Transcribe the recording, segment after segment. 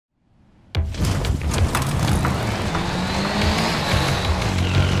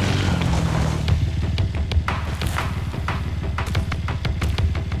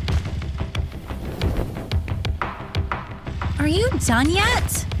done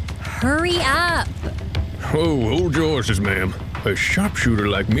yet? Hurry up! Oh, hold your horses, ma'am. A sharpshooter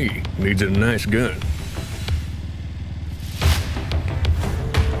like me needs a nice gun.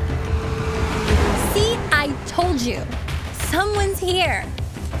 See, I told you. Someone's here.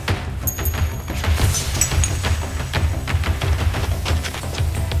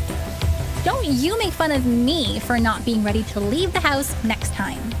 Don't you make fun of me for not being ready to leave the house next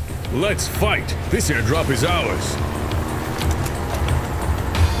time. Let's fight. This airdrop is ours.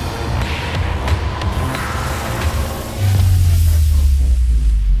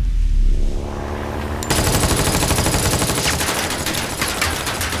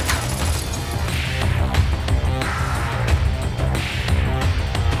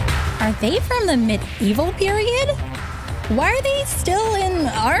 Are they from the medieval period? Why are they still in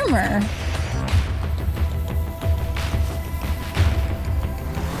armor?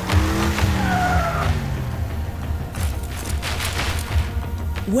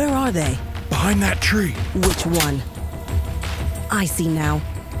 Where are they? Behind that tree. Which one? I see now.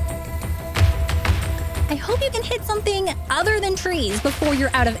 I hope you can hit something other than trees before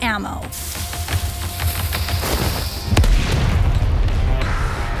you're out of ammo.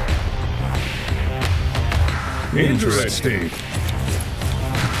 Interesting.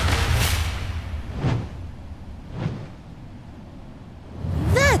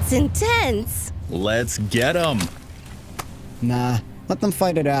 That's intense. Let's get 'em. Nah, let them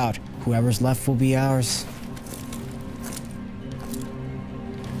fight it out. Whoever's left will be ours.